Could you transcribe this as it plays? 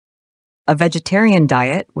A vegetarian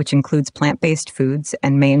diet, which includes plant-based foods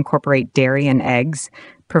and may incorporate dairy and eggs,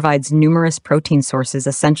 provides numerous protein sources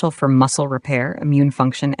essential for muscle repair, immune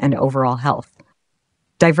function, and overall health.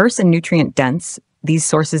 Diverse and nutrient-dense, these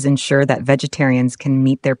sources ensure that vegetarians can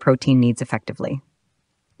meet their protein needs effectively.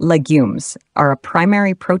 Legumes are a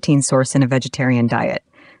primary protein source in a vegetarian diet.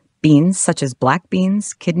 Beans such as black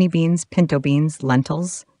beans, kidney beans, pinto beans,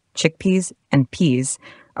 lentils, chickpeas, and peas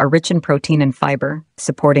are rich in protein and fiber,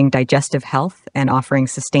 supporting digestive health and offering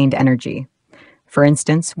sustained energy. For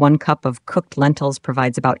instance, 1 cup of cooked lentils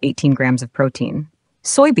provides about 18 grams of protein.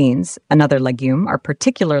 Soybeans, another legume, are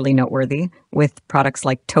particularly noteworthy, with products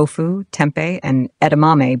like tofu, tempeh, and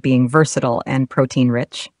edamame being versatile and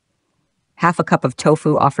protein-rich. Half a cup of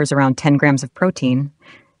tofu offers around 10 grams of protein,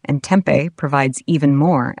 and tempeh provides even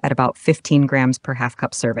more at about 15 grams per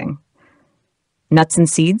half-cup serving. Nuts and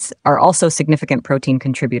seeds are also significant protein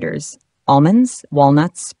contributors. Almonds,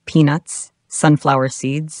 walnuts, peanuts, sunflower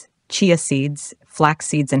seeds, chia seeds, flax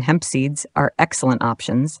seeds, and hemp seeds are excellent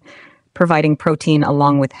options, providing protein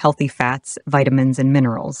along with healthy fats, vitamins, and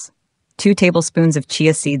minerals. 2 tablespoons of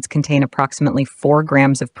chia seeds contain approximately 4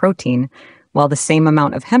 grams of protein, while the same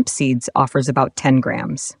amount of hemp seeds offers about 10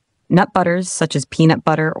 grams. Nut butters, such as peanut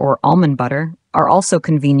butter or almond butter, are also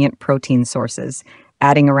convenient protein sources,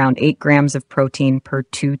 adding around 8 grams of protein per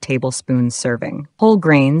 2 tablespoons serving. Whole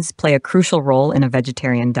grains play a crucial role in a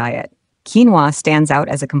vegetarian diet. Quinoa stands out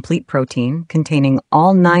as a complete protein, containing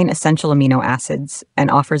all 9 essential amino acids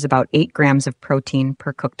and offers about 8 grams of protein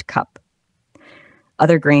per cooked cup.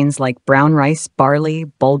 Other grains like brown rice, barley,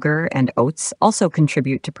 bulgur, and oats also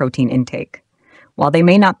contribute to protein intake. While they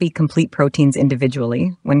may not be complete proteins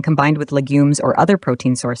individually, when combined with legumes or other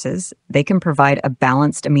protein sources, they can provide a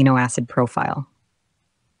balanced amino acid profile.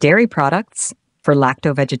 Dairy products, for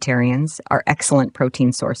lacto-vegetarians, are excellent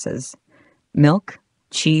protein sources. Milk,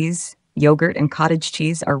 cheese, yogurt, and cottage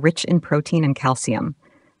cheese are rich in protein and calcium.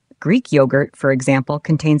 Greek yogurt, for example,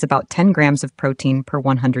 contains about 10 grams of protein per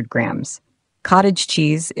 100 grams. Cottage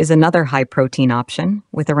cheese is another high-protein option,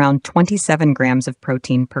 with around 27 grams of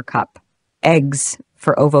protein per cup. Eggs,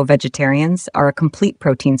 for ovo-vegetarians, are a complete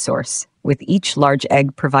protein source, with each large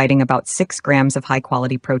egg providing about 6 grams of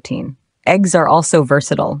high-quality protein. Eggs are also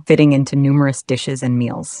versatile, fitting into numerous dishes and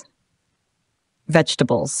meals.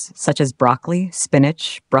 Vegetables, such as broccoli,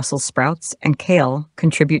 spinach, Brussels sprouts, and kale,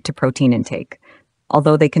 contribute to protein intake.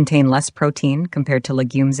 Although they contain less protein compared to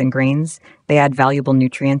legumes and grains, they add valuable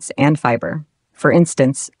nutrients and fiber. For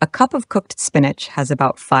instance, a cup of cooked spinach has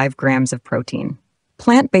about 5 grams of protein.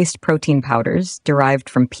 Plant-based protein powders, derived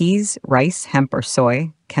from peas, rice, hemp, or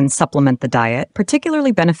soy, can supplement the diet,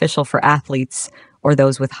 particularly beneficial for athletes or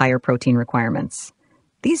those with higher protein requirements.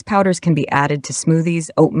 These powders can be added to smoothies,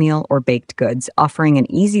 oatmeal, or baked goods, offering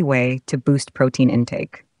an easy way to boost protein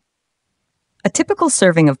intake. A typical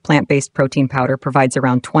serving of plant-based protein powder provides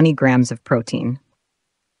around 20 grams of protein.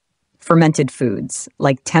 Fermented foods,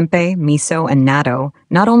 like tempeh, miso, and natto,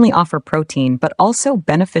 not only offer protein, but also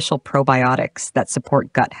beneficial probiotics that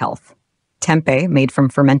support gut health. Tempeh, made from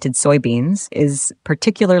fermented soybeans, is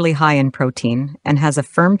particularly high in protein and has a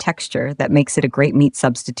firm texture that makes it a great meat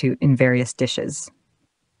substitute in various dishes.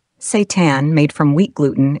 Seitan, made from wheat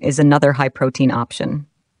gluten, is another high-protein option.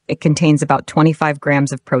 It contains about 25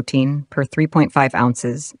 grams of protein per 3.5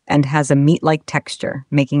 ounces and has a meat-like texture,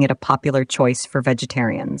 making it a popular choice for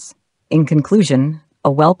vegetarians. In conclusion,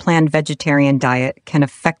 a well-planned vegetarian diet can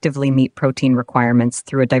effectively meet protein requirements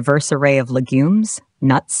through a diverse array of legumes,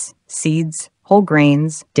 nuts, seeds, whole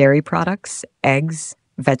grains, dairy products, eggs,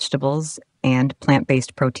 vegetables, and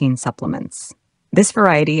plant-based protein supplements. This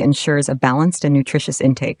variety ensures a balanced and nutritious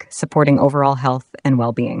intake, supporting overall health and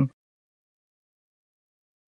well-being.